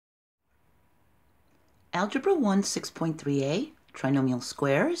Algebra I 6.3a, trinomial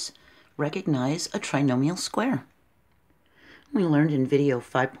squares, recognize a trinomial square. We learned in video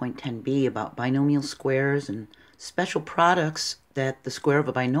 5.10b about binomial squares and special products that the square of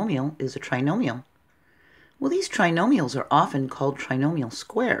a binomial is a trinomial. Well, these trinomials are often called trinomial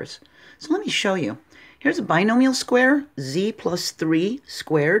squares. So let me show you. Here's a binomial square, z plus 3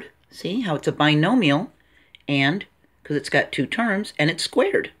 squared. See how it's a binomial, and because it's got two terms, and it's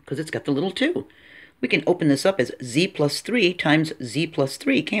squared because it's got the little 2. We can open this up as z plus 3 times z plus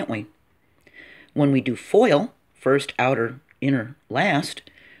 3, can't we? When we do FOIL, first, outer, inner, last,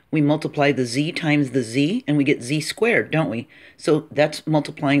 we multiply the z times the z, and we get z squared, don't we? So that's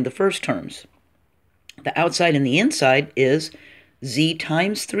multiplying the first terms. The outside and the inside is z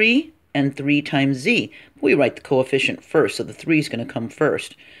times 3 and 3 times z. We write the coefficient first, so the 3 is going to come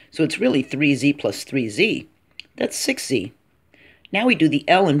first. So it's really 3z plus 3z. That's 6z. Now we do the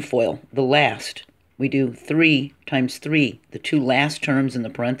L in FOIL, the last. We do 3 times 3, the two last terms in the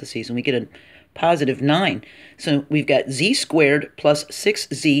parentheses, and we get a positive 9. So we've got z squared plus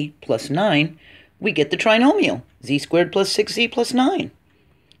 6z plus 9. We get the trinomial, z squared plus 6z plus 9.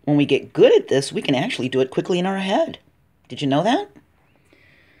 When we get good at this, we can actually do it quickly in our head. Did you know that?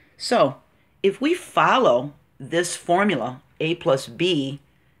 So if we follow this formula, a plus b,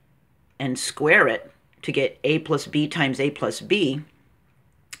 and square it to get a plus b times a plus b,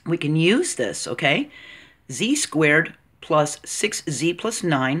 we can use this, okay? Z squared plus 6z plus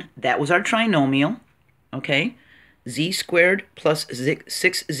 9, that was our trinomial, okay? Z squared plus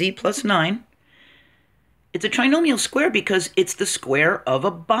 6z plus 9. It's a trinomial square because it's the square of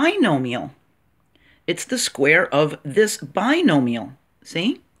a binomial. It's the square of this binomial,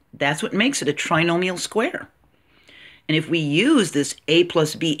 see? That's what makes it a trinomial square. And if we use this a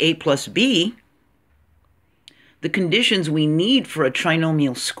plus b, the conditions we need for a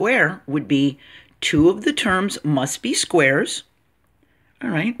trinomial square would be 2 of the terms must be squares.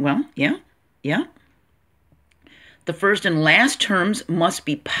 All right, well, yeah. The first and last terms must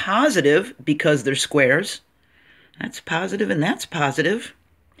be positive because they're squares. That's positive and that's positive.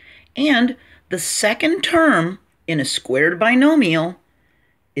 And the second term in a squared binomial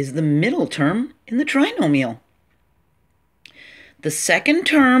is the middle term in the trinomial. The second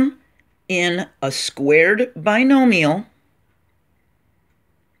term in a squared binomial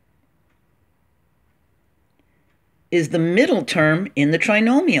is the middle term in the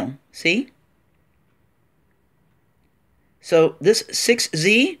trinomial, see? So this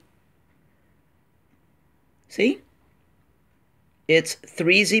 6z, see? It's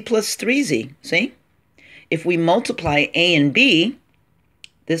 3z plus 3z, see? If we multiply a and b,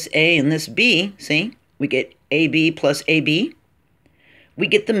 this a and this b, see? We get ab plus ab. We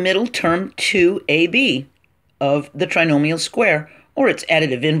get the middle term 2ab of the trinomial square, or its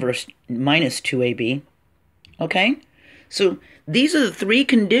additive inverse minus 2ab. Okay? So these are the 3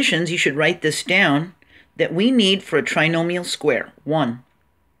 conditions, you should write this down, that we need for a trinomial square. 1,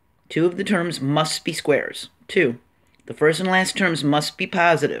 2 of the terms must be squares. 2, the first and last terms must be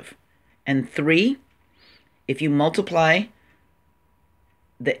positive. And 3, if you multiply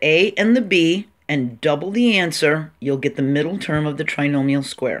the a and the b and double the answer, you'll get the middle term of the trinomial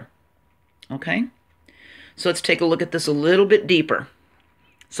square. Okay? So let's take a look at this a little bit deeper.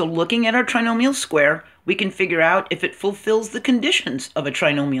 So looking at our trinomial square, we can figure out if it fulfills the conditions of a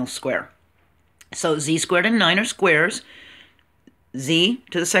trinomial square. So z squared and 9 are squares. Z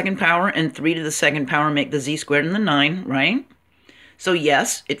to the second power and 3 to the second power make the z squared and the 9, right? So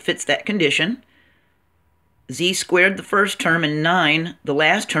yes, it fits that condition. Z squared, the first term, and 9, the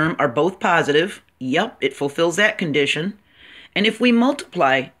last term, are both positive. Yep, it fulfills that condition. And if we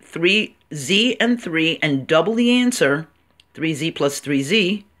multiply 3z and 3 and double the answer, 3z plus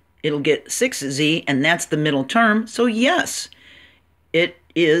 3z, it'll get 6z, and that's the middle term. So yes, it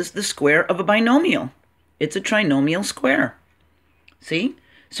is the square of a binomial. It's a trinomial square. See?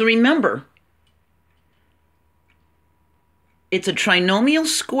 So remember, it's a trinomial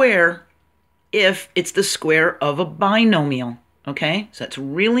square if it's the square of a binomial, okay? So that's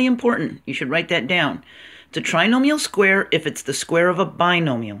really important. You should write that down. It's a trinomial square if it's the square of a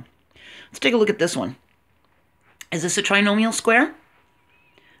binomial. Let's take a look at this one. Is this a trinomial square?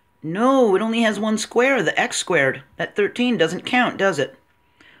 No, it only has one square, the x squared. That 13 doesn't count, does it?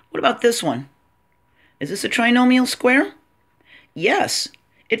 What about this one? Is this a trinomial square? Yes,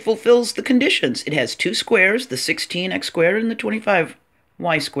 it fulfills the conditions. It has 2 squares, the 16x squared and the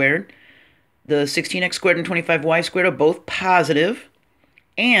 25y squared. The 16x squared and 25y squared are both positive.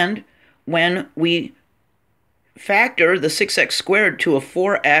 And when we factor the 6x squared to a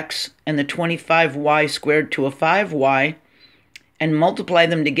 4x and the 25y squared to a 5y, and multiply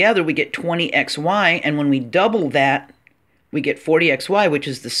them together, we get 20xy, and when we double that, we get 40xy, which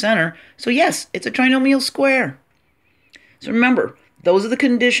is the center. So yes, it's a trinomial square. So remember, those are the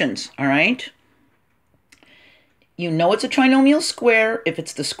conditions, all right? You know it's a trinomial square if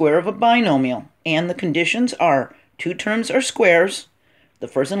it's the square of a binomial, and the conditions are 2 terms are squares, the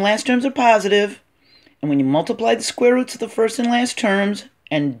first and last terms are positive, and when you multiply the square roots of the first and last terms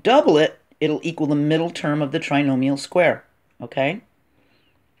and double it, it'll equal the middle term of the trinomial square, okay?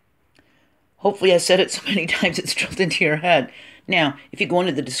 Hopefully I said it so many times it's drilled into your head. Now, if you go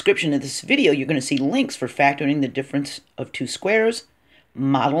into the description of this video, you're going to see links for factoring the difference of 2 squares,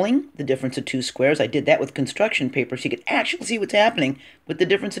 modeling the difference of 2 squares. I did that with construction paper so you could actually see what's happening with the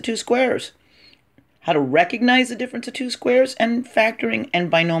difference of 2 squares. How to recognize the difference of 2 squares, and factoring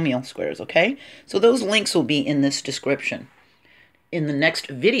and binomial squares, okay? So those links will be in this description. In the next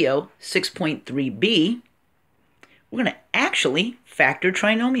video, 6.3b, we're going to actually factor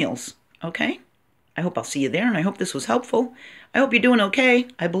trinomials, okay? I hope I'll see you there, and I hope this was helpful. I hope you're doing okay.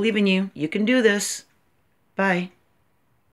 I believe in you. You can do this. Bye.